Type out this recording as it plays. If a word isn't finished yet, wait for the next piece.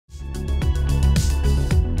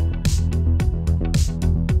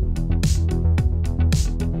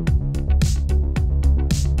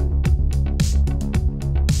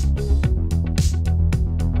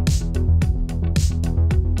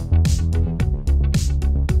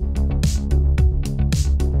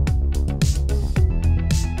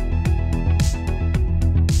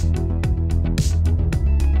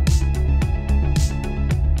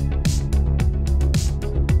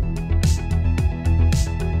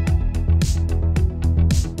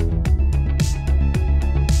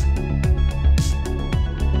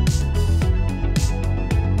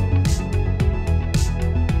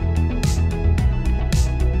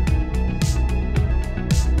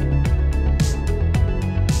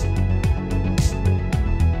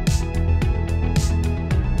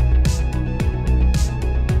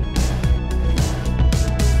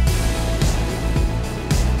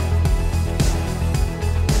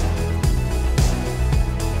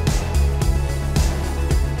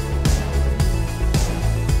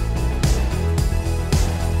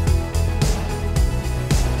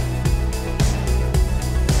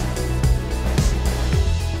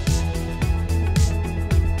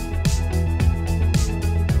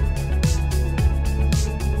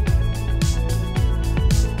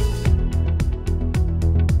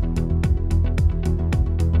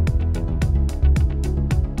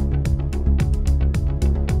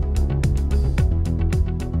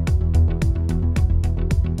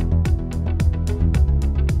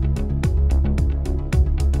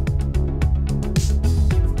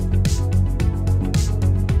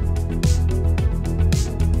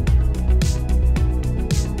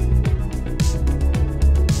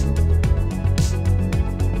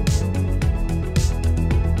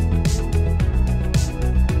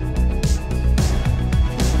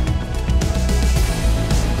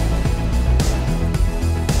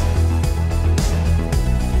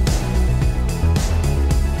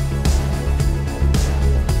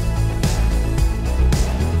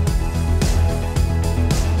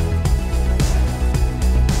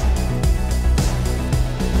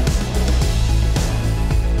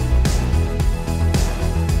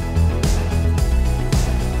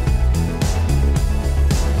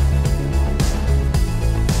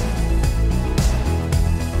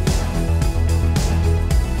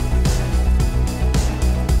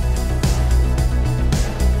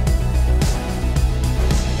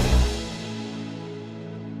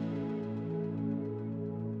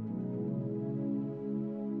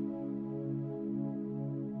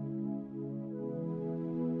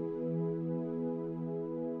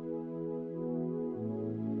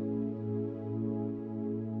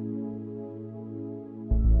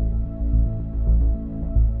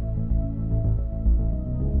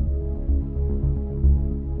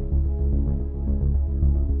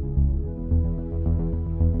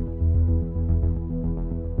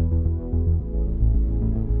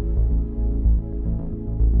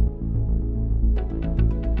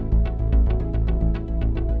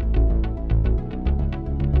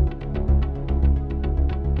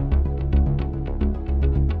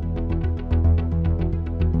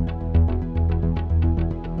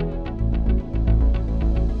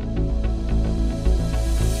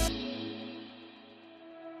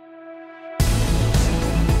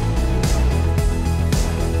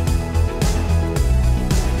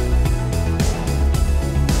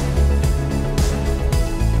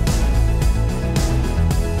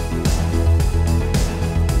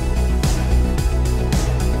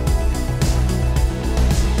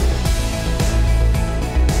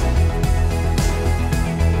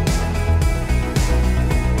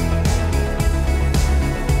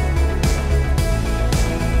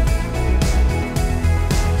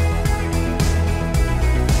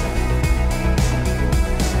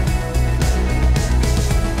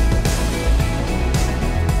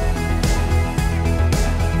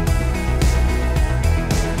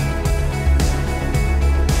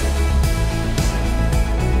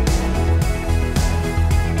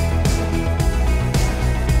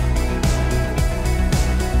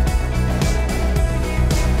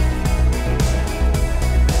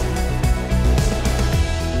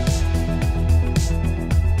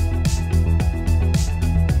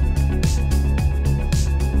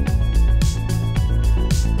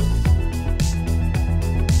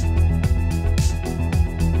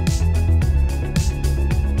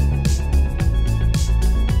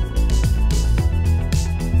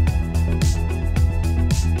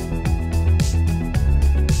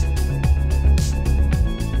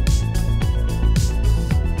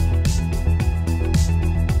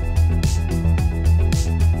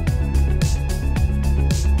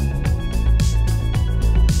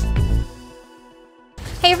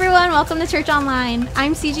everyone, welcome to Church Online.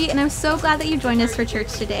 I'm CG and I'm so glad that you joined us for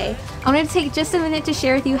church today. I wanted to take just a minute to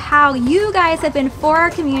share with you how you guys have been for our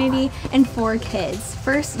community and for kids.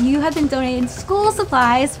 First, you have been donating school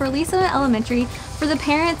supplies for Lee Summit Elementary for the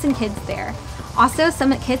parents and kids there. Also,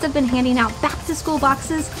 Summit Kids have been handing out back-to-school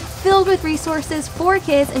boxes filled with resources for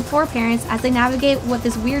kids and for parents as they navigate what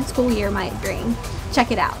this weird school year might bring. Check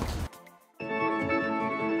it out.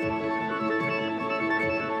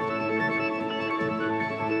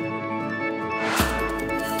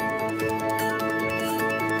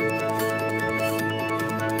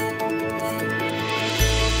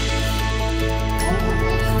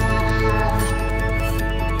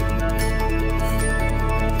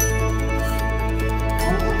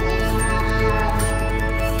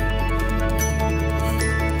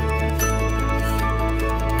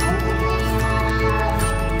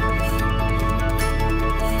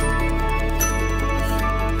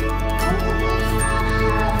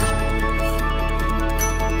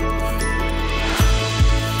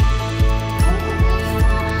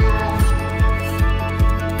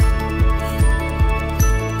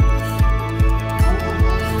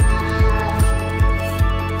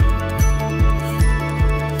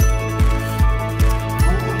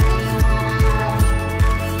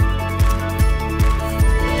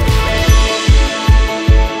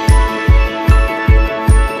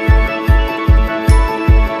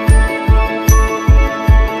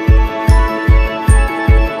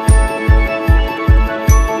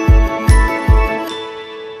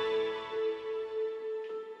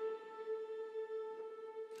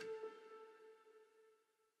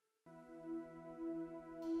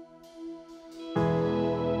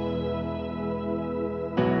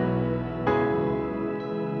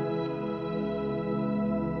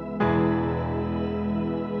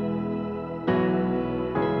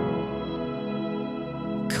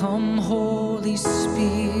 Come, Holy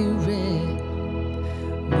Spirit,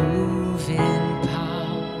 move in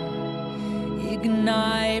power.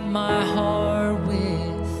 Ignite my heart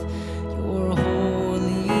with your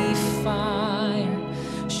holy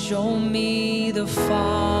fire. Show me the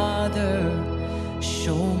Father,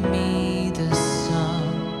 show me the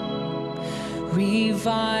Son.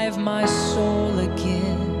 Revive my soul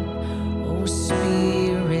again, O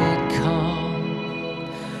Spirit, come.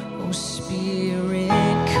 O Spirit,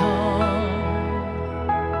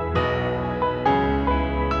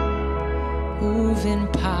 move in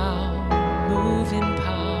power, move in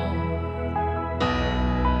power.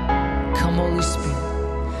 Come, Holy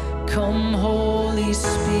Spirit, come, Holy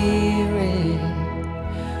Spirit,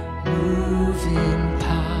 move in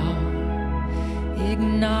power.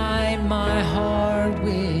 Ignite my heart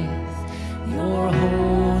with your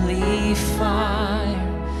holy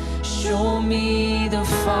fire. Show me the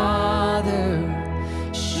Father,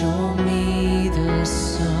 show me the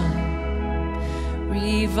Son.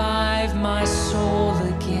 Revive my soul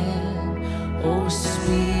again, O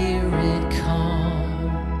Spirit, come.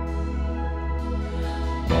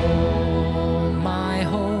 All my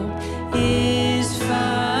hope is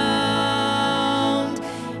found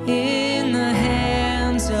in the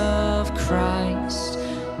hands of Christ,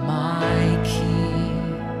 my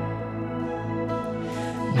King.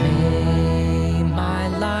 May my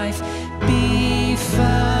life be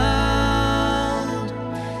found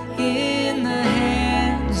in the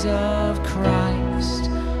hands of Christ,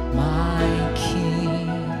 my King.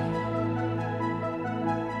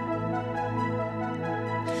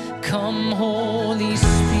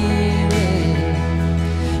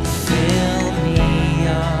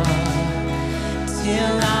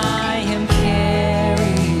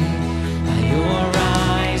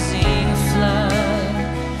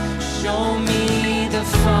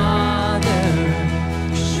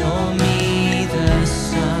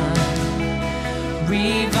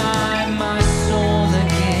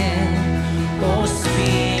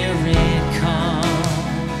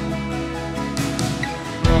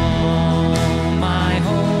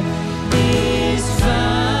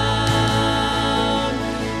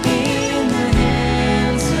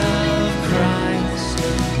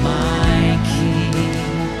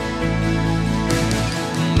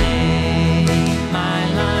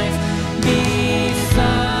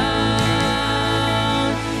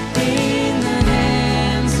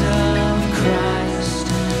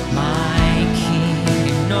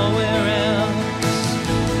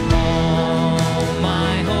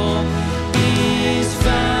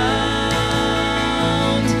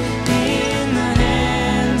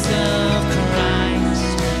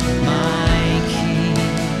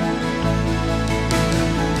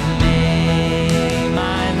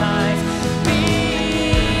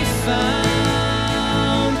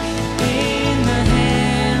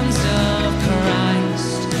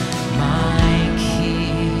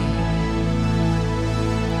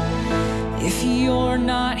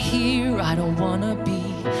 here, I don't wanna be.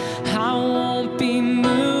 I won't be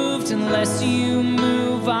moved unless you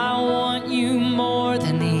move. I want you more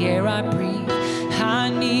than the air I breathe. I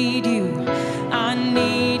need you, I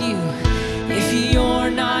need you. If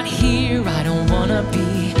you're not here, I don't wanna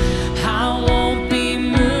be. I won't be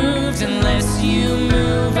moved unless you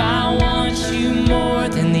move. I want you more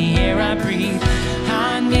than the air I breathe.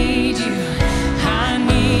 I need you, I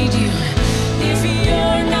need you. If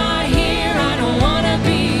you're not here, I don't wanna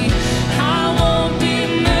be. I won't be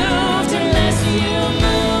moved unless you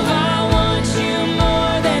move. I want you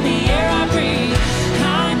more than the air I breathe. I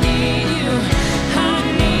need you, I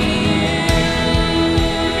need you.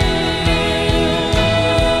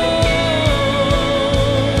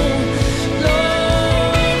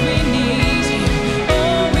 Lord, we need you.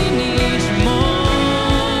 Oh, we need you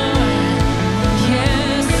more.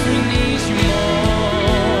 Yes, we need you more.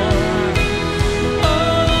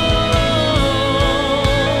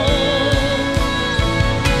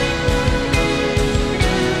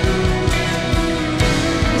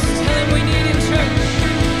 Let's tell him we need him, church.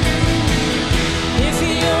 If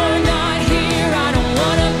you're not here, I don't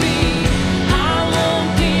wanna be. I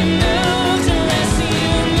won't be moved unless you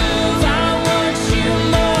move. I want you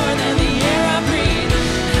more than the air I breathe.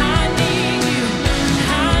 I need you, I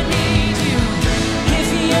need you. If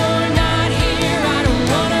you're not here, I don't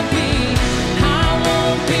wanna be. I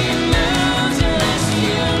won't be moved unless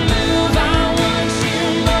you move. I want you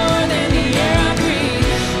more than the air I breathe.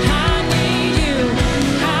 I need you,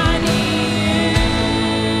 I need you.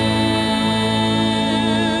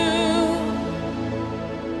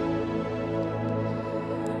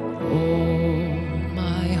 Oh,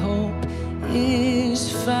 my hope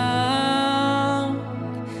is found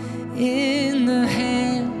in the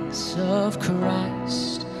hands of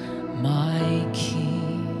Christ, my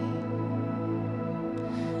King.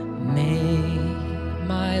 May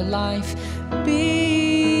my life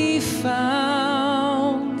be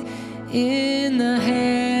found in the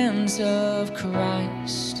hands of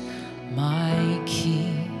Christ, my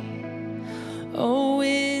King. Oh,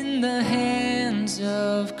 in the hands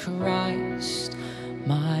of Christ,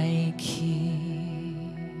 my King.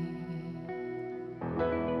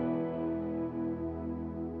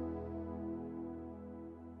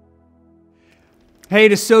 Hey,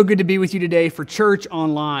 it is so good to be with you today for Church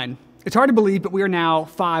Online. It's hard to believe, but we are now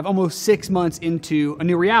 5, almost 6 months into a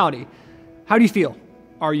new reality. How do you feel?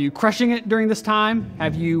 Are you crushing it during this time?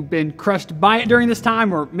 Have you been crushed by it during this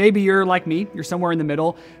time? Or maybe you're like me, you're somewhere in the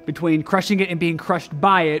middle between crushing it and being crushed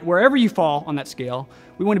by it. Wherever you fall on that scale,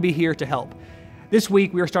 we want to be here to help. This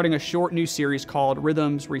week, we are starting a short new series called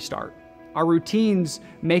Rhythms Restart. Our routines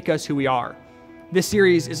make us who we are. This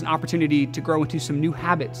series is an opportunity to grow into some new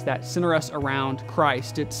habits that center us around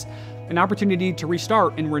Christ. It's an opportunity to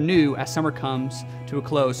restart and renew as summer comes to a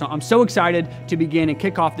close. So I'm so excited to begin and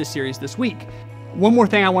kick off this series this week. One more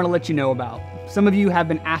thing I want to let you know about. Some of you have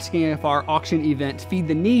been asking if our auction event, Feed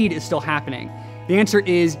the Need, is still happening. The answer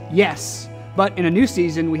is yes, but in a new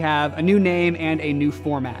season, we have a new name and a new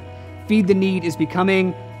format. Feed the Need is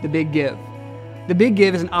becoming the Big Give. The Big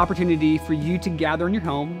Give is an opportunity for you to gather in your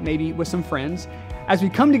home, maybe with some friends, as we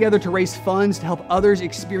come together to raise funds to help others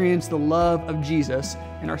experience the love of Jesus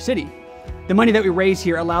in our city. The money that we raise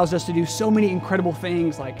here allows us to do so many incredible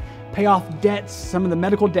things like pay off debts, some of the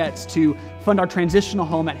medical debts, to fund our transitional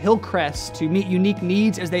home at Hillcrest, to meet unique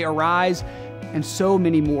needs as they arise, and so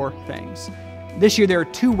many more things. This year, there are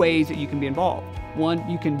 2 ways that you can be involved. One,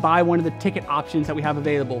 you can buy one of the ticket options that we have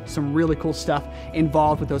available. Some really cool stuff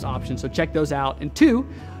involved with those options, so check those out. And 2,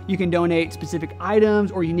 you can donate specific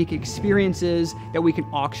items or unique experiences that we can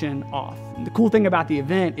auction off. And the cool thing about the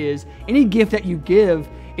event is any gift that you give,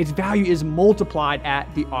 its value is multiplied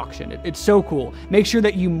at the auction. It's so cool. Make sure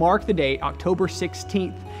that you mark the date, October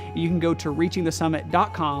 16th. You can go to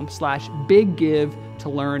reachingthesummit.com/biggive to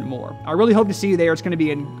learn more. I really hope to see you there. It's going to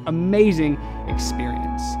be an amazing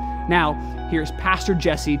experience. Now, here's Pastor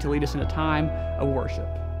Jesse to lead us in a time of worship.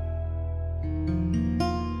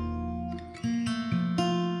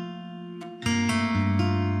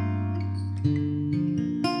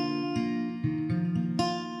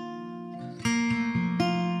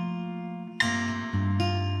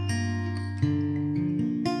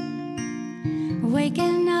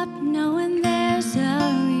 Waking up knowing there's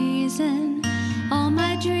a reason. All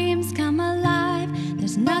my dreams come alive.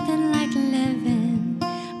 There's nothing like living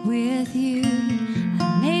with you.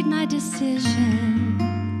 I made my decision.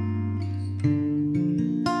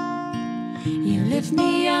 You lift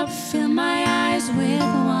me up, fill my eyes with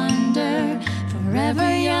wonder.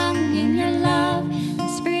 Forever young in your love.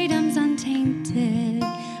 This freedom's untainted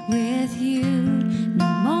with you. No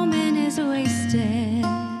moment is wasted.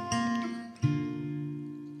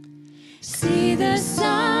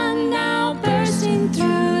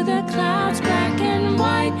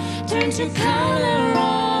 to color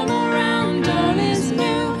all around. All is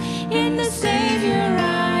new in the Savior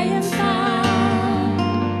I am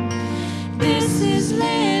found. This is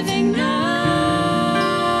living now.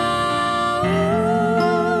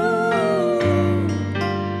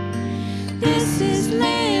 This is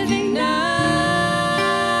living now.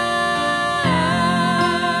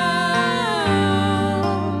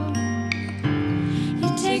 You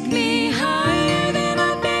take me higher than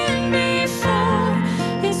I've been before.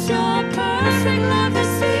 It's your perfect love that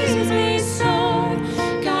sees me soar.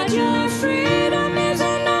 God, your freedom is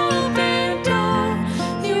an open door.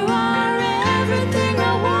 You are everything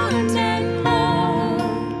I want and more.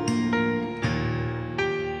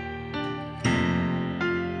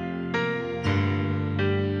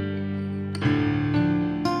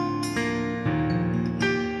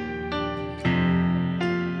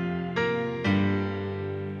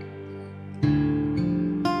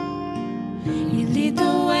 You lead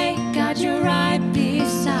the way, God, you're right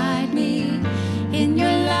beside me. In your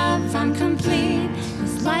love, I'm complete.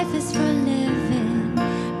 This life is for living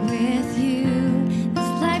with you. This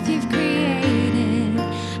life you've created,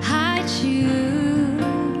 I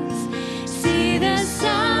choose. See the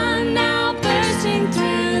sun now bursting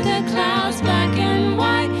through the clouds, black and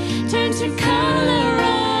white, turn to color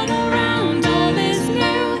all around. All is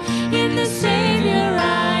new in the Savior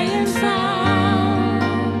I am found.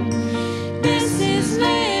 This is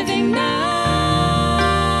living now.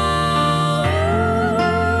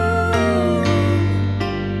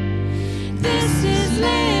 This is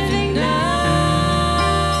living now.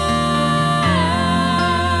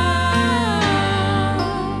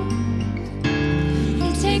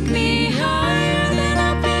 You take me higher than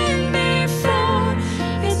I've been before.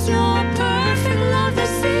 It's your perfect love that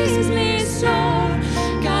sees me soar.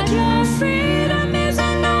 God, your freedom is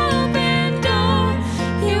an open door.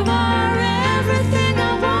 You are everything I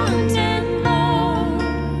want and more.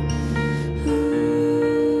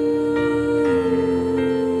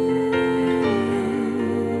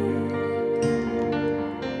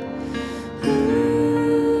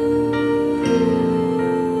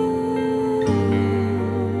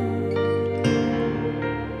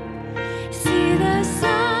 See the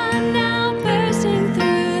sun now bursting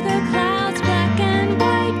through the clouds, black and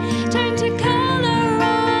white, turn to color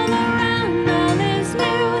all around. All is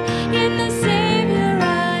new in the Savior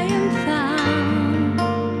I am found.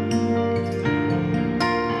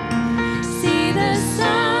 See the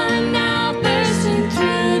sun now bursting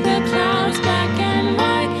through the clouds, black and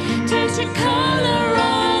white, turn to color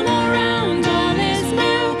all around. All is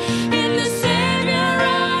new in the Savior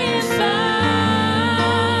I am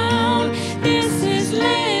found. This is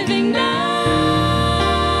living now.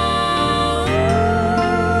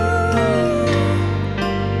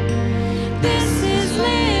 This is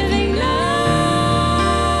living now.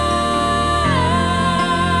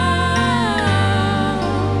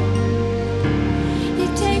 You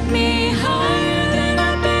take me higher than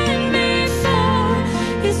I've been before.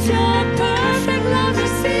 It's your perfect love that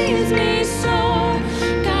sees me soar.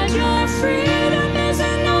 God, your freedom is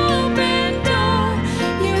an open door.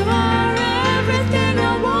 You are everything I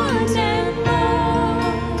want and more.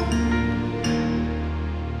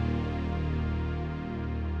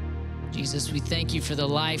 Jesus, we thank you for the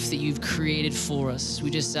life that you've created for us. We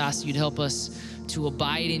just ask you to help us to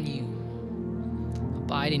abide in you,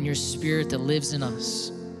 abide in your spirit that lives in us.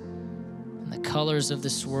 And the colors of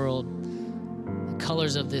this world, the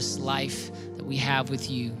colors of this life that we have with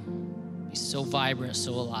you, be so vibrant,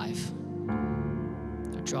 so alive.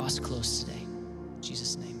 Lord, draw us close today. In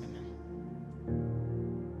Jesus' name, amen.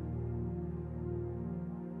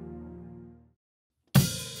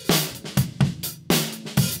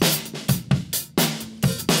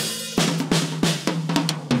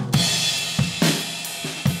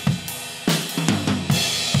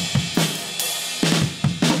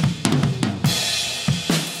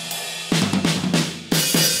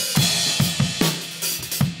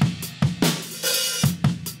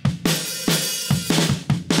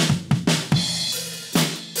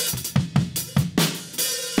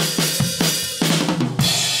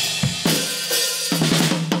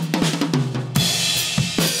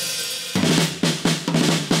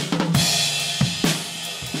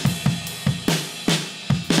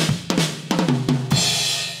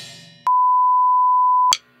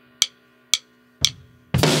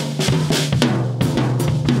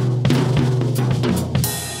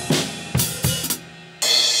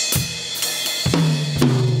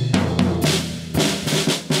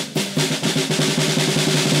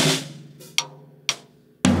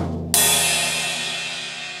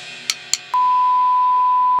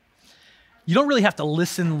 You don't really have to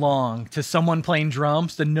listen long to someone playing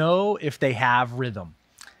drums to know if they have rhythm.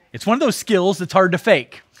 It's one of those skills that's hard to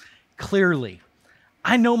fake. Clearly,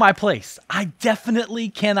 I know my place. I definitely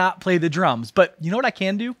cannot play the drums, but you know what I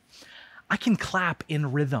can do? I can clap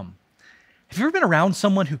in rhythm. Have you ever been around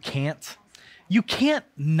someone who can't? You can't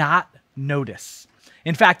not notice.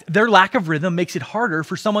 In fact, their lack of rhythm makes it harder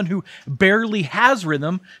for someone who barely has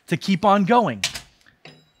rhythm to keep on going.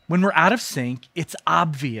 When we're out of sync, it's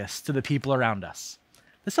obvious to the people around us.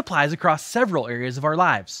 This applies across several areas of our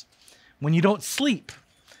lives. When you don't sleep,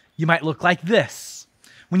 you might look like this.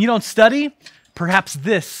 When you don't study, perhaps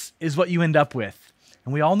this is what you end up with.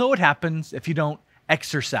 And we all know what happens if you don't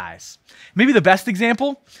exercise. Maybe the best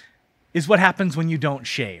example is what happens when you don't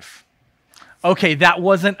shave. Okay, that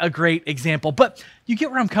wasn't a great example, but you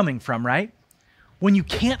get where I'm coming from, right? When you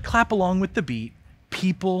can't clap along with the beat,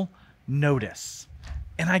 people notice.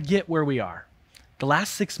 And I get where we are. The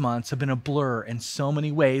last 6 months have been a blur in so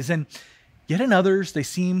many ways, and yet in others, they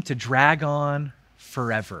seem to drag on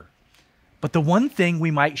forever. But the one thing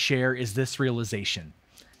we might share is this realization.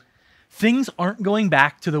 Things aren't going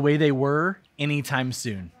back to the way they were anytime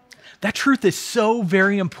soon. That truth is so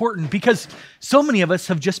very important because so many of us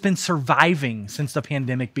have just been surviving since the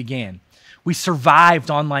pandemic began. We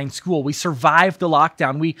survived online school. We survived the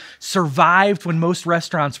lockdown. We survived when most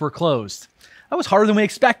restaurants were closed. That was harder than we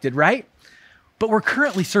expected, right? But we're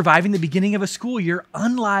currently surviving the beginning of a school year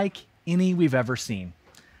unlike any we've ever seen.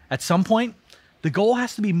 At some point, the goal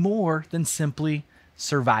has to be more than simply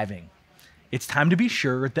surviving. It's time to be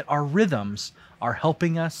sure that our rhythms are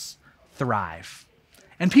helping us thrive.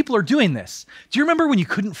 And people are doing this. Do you remember when you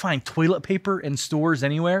couldn't find toilet paper in stores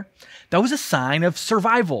anywhere? That was a sign of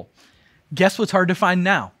survival. Guess what's hard to find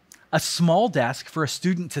now? A small desk for a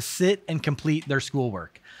student to sit and complete their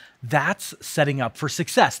schoolwork. That's setting up for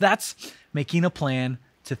success. That's making a plan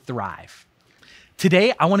to thrive.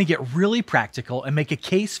 Today, I want to get really practical and make a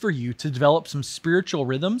case for you to develop some spiritual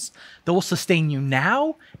rhythms that will sustain you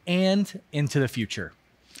now and into the future.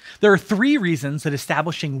 There are 3 reasons that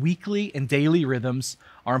establishing weekly and daily rhythms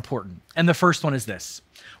are important. And the first one is this: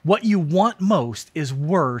 what you want most is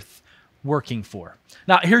worth working for.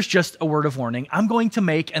 Now, here's just a word of warning. I'm going to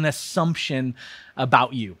make an assumption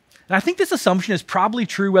about you. And I think this assumption is probably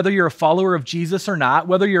true whether you're a follower of Jesus or not,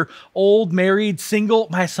 whether you're old, married, single.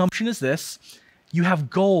 My assumption is this: you have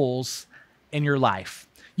goals in your life.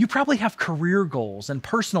 You probably have career goals and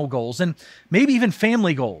personal goals and maybe even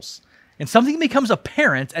family goals. And something that becomes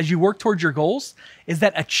apparent as you work towards your goals is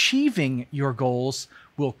that achieving your goals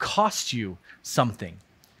will cost you something.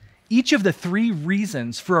 Each of the 3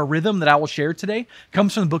 reasons for a rhythm that I will share today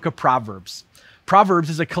comes from the book of Proverbs. Proverbs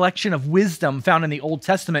is a collection of wisdom found in the Old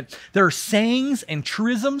Testament. There are sayings and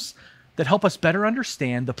truisms that help us better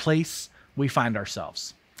understand the place we find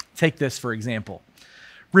ourselves. Take this, for example.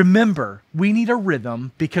 Remember, we need a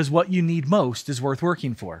rhythm because what you need most is worth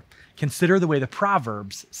working for. Consider the way the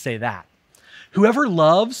Proverbs say that. Whoever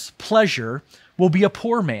loves pleasure will be a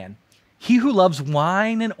poor man. He who loves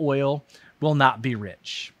wine and oil will not be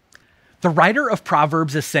rich. The writer of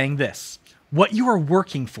Proverbs is saying this: what you are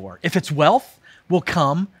working for, if it's wealth, will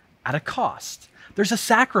come at a cost. There's a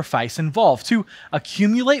sacrifice involved. To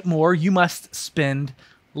accumulate more, you must spend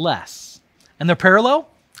less. And the parallel,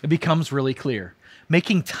 it becomes really clear.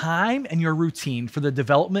 Making time and your routine for the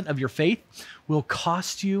development of your faith will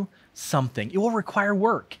cost you something. It will require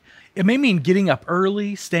work. It may mean getting up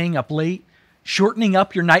early, staying up late, shortening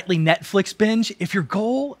up your nightly Netflix binge. If your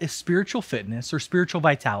goal is spiritual fitness or spiritual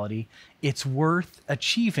vitality, it's worth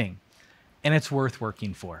achieving and it's worth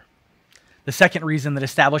working for. The second reason that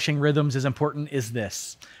establishing rhythms is important is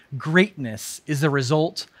this: greatness is the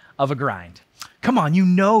result of a grind. Come on, you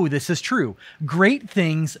know this is true. Great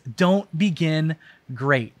things don't begin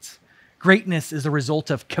great. Greatness is the result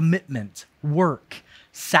of commitment, work,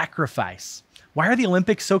 sacrifice. Why are the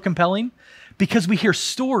Olympics so compelling? Because we hear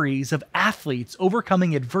stories of athletes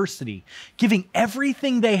overcoming adversity, giving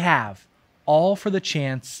everything they have, all for the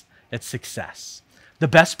chance at success. The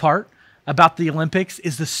best part about the Olympics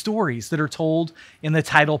is the stories that are told in the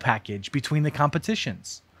title package between the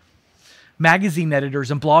competitions. Magazine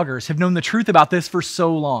editors and bloggers have known the truth about this for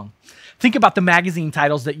so long. Think about the magazine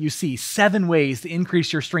titles that you see: 7 ways to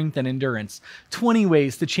increase your strength and endurance, 20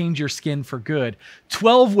 ways to change your skin for good,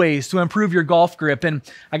 12 ways to improve your golf grip. And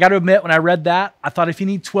I got to admit, when I read that, I thought if you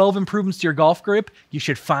need 12 improvements to your golf grip, you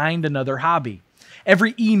should find another hobby.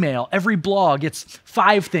 Every email, every blog, it's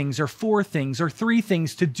 5 things or 4 things or 3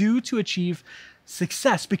 things to do to achieve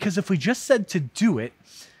success. Because if we just said to do it,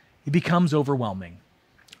 it becomes overwhelming.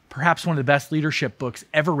 Perhaps one of the best leadership books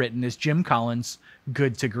ever written is Jim Collins'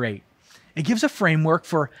 Good to Great. It gives a framework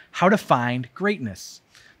for how to find greatness.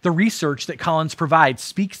 The research that Collins provides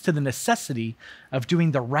speaks to the necessity of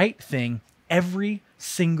doing the right thing every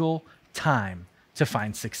single time to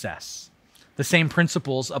find success. The same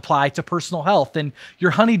principles apply to personal health and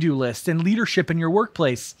your honey-do list and leadership in your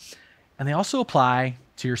workplace, and they also apply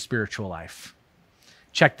to your spiritual life.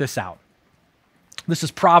 Check this out. This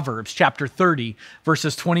is Proverbs chapter 30,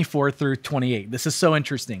 verses 24 through 28. This is so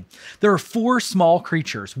interesting. There are 4 small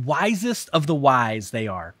creatures, wisest of the wise they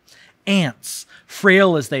are. Ants,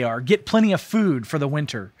 frail as they are, get plenty of food for the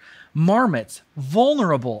winter. Marmots,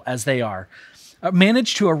 vulnerable as they are,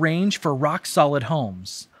 manage to arrange for rock-solid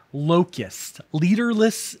homes. Locusts,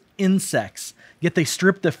 leaderless insects, yet they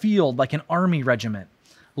strip the field like an army regiment.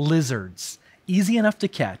 Lizards, easy enough to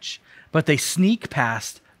catch, but they sneak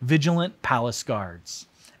past vigilant palace guards.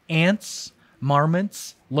 Ants,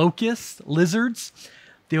 marmots, locusts, lizards,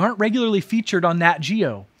 they aren't regularly featured on Nat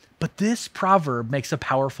Geo, but this proverb makes a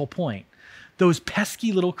powerful point. Those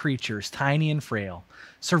pesky little creatures, tiny and frail,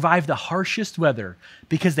 survive the harshest weather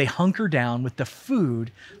because they hunker down with the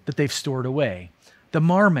food that they've stored away. The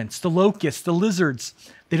marmots, the locusts, the lizards,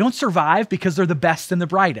 they don't survive because they're the best and the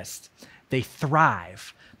brightest. They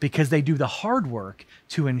thrive because they do the hard work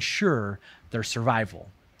to ensure their survival.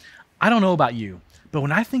 I don't know about you, but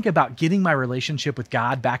when I think about getting my relationship with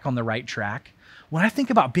God back on the right track, when I think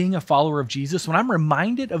about being a follower of Jesus, when I'm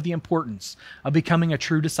reminded of the importance of becoming a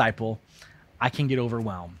true disciple, I can get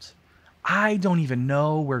overwhelmed. I don't even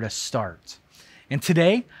know where to start. And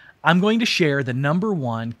today, I'm going to share the number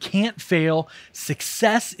 1 can't fail,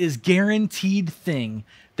 success is guaranteed thing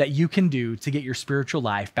that you can do to get your spiritual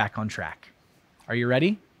life back on track. Are you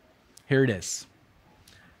ready? Here it is.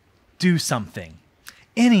 Do something.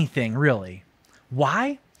 Anything, really.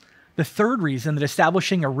 Why? The third reason that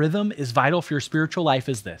establishing a rhythm is vital for your spiritual life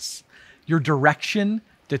is this. Your direction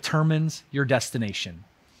determines your destination.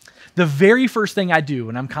 The very first thing I do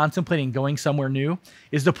when I'm contemplating going somewhere new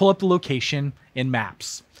is to pull up the location in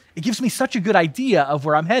Maps. It gives me such a good idea of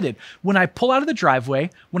where I'm headed. When I pull out of the driveway,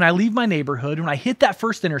 when I leave my neighborhood, when I hit that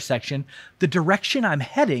first intersection, the direction I'm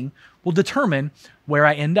heading will determine where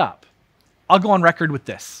I end up. I'll go on record with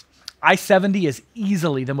this. I-70 is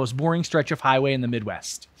easily the most boring stretch of highway in the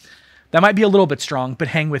Midwest. That might be a little bit strong, but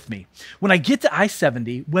hang with me. When I get to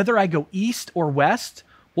I-70, whether I go east or west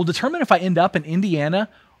will determine if I end up in Indiana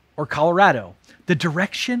or Colorado. The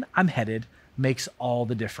direction I'm headed makes all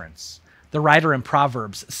the difference. The writer in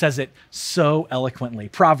Proverbs says it so eloquently.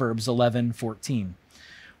 Proverbs 11:14.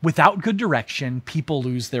 Without good direction, people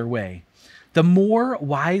lose their way. The more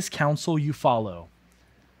wise counsel you follow,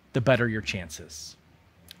 the better your chances.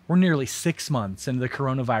 We're nearly 6 months into the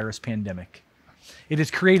coronavirus pandemic. It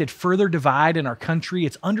has created further divide in our country.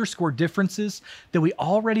 It's underscored differences that we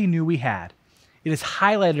already knew we had. It has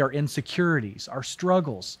highlighted our insecurities, our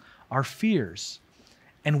struggles, our fears.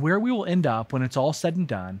 And where we will end up when it's all said and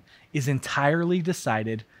done is entirely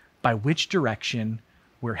decided by which direction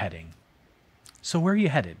we're heading. So where are you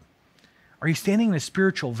headed? Are you standing in a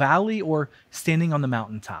spiritual valley or standing on the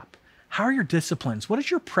mountaintop? How are your disciplines? What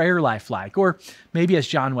is your prayer life like? Or maybe as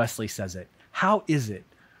John Wesley says it, how is it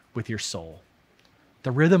with your soul?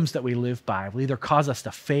 The rhythms that we live by will either cause us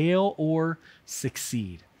to fail or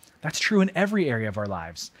succeed. That's true in every area of our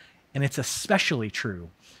lives, and it's especially true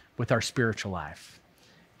with our spiritual life.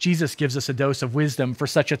 Jesus gives us a dose of wisdom for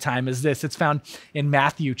such a time as this. It's found in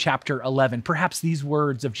Matthew chapter 11. Perhaps these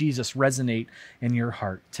words of Jesus resonate in your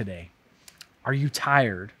heart today. Are you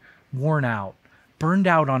tired, worn out, burned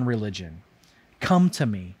out on religion? Come to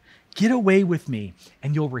me, get away with me,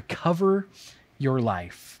 and you'll recover your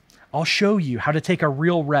life. I'll show you how to take a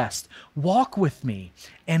real rest. Walk with me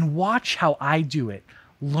and watch how I do it.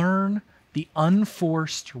 Learn the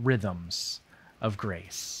unforced rhythms of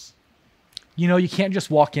grace. You know, you can't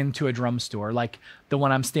just walk into a drum store like the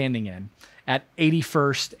one I'm standing in at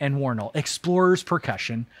 81st and Warnell, Explorers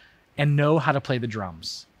Percussion, and know how to play the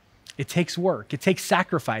drums. It takes work. It takes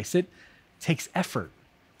sacrifice. It takes effort.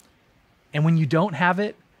 And when you don't have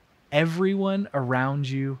it, everyone around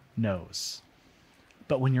you knows.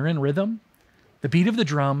 But when you're in rhythm, the beat of the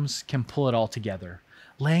drums can pull it all together,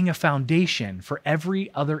 laying a foundation for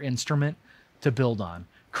every other instrument to build on,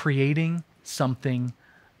 creating something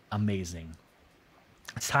amazing.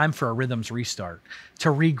 It's time for a rhythms restart, to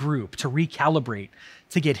regroup, to recalibrate,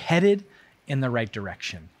 to get headed in the right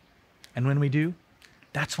direction. And when we do,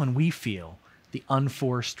 that's when we feel the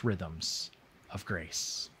unforced rhythms of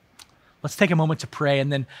grace. Let's take a moment to pray,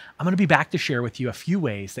 and then I'm going to be back to share with you a few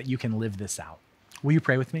ways that you can live this out. Will you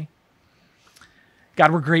pray with me?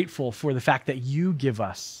 God, we're grateful for the fact that you give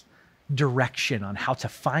us direction on how to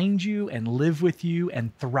find you and live with you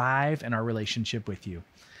and thrive in our relationship with you.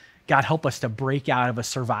 God, help us to break out of a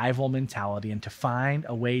survival mentality and to find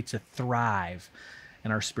a way to thrive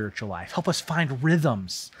in our spiritual life. Help us find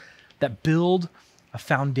rhythms that build a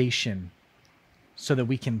foundation so that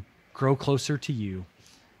we can grow closer to you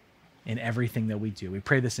in everything that we do. We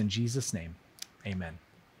pray this in Jesus' name. Amen.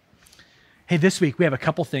 Hey, this week we have a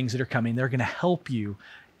couple things that are coming. They're going to help you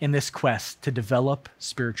in this quest to develop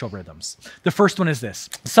spiritual rhythms. The first one is this.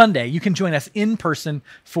 Sunday, you can join us in person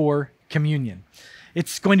for communion.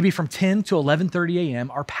 It's going to be from 10 to 11:30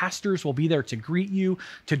 a.m. Our pastors will be there to greet you,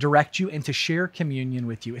 to direct you, and to share communion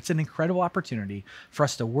with you. It's an incredible opportunity for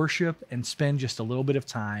us to worship and spend just a little bit of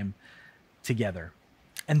time together.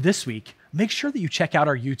 And this week, make sure that you check out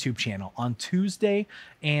our YouTube channel on Tuesday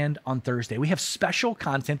and on Thursday. We have special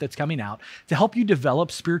content that's coming out to help you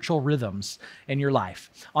develop spiritual rhythms in your life.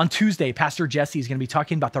 On Tuesday, Pastor Jesse is going to be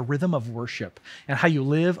talking about the rhythm of worship and how you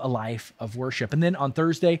live a life of worship. And then on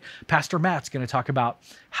Thursday, Pastor Matt's going to talk about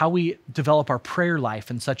how we develop our prayer life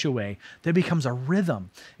in such a way that it becomes a rhythm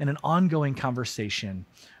and an ongoing conversation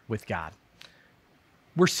with God.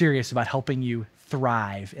 We're serious about helping you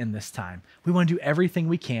thrive in this time. We want to do everything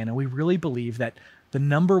we can, and we really believe that the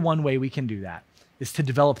number one way we can do that is to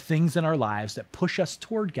develop things in our lives that push us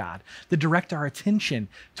toward God, that direct our attention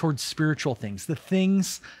towards spiritual things, the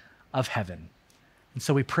things of heaven. And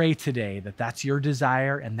so we pray today that that's your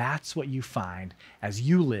desire, and that's what you find as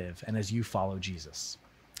you live and as you follow Jesus.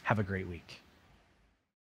 Have a great week.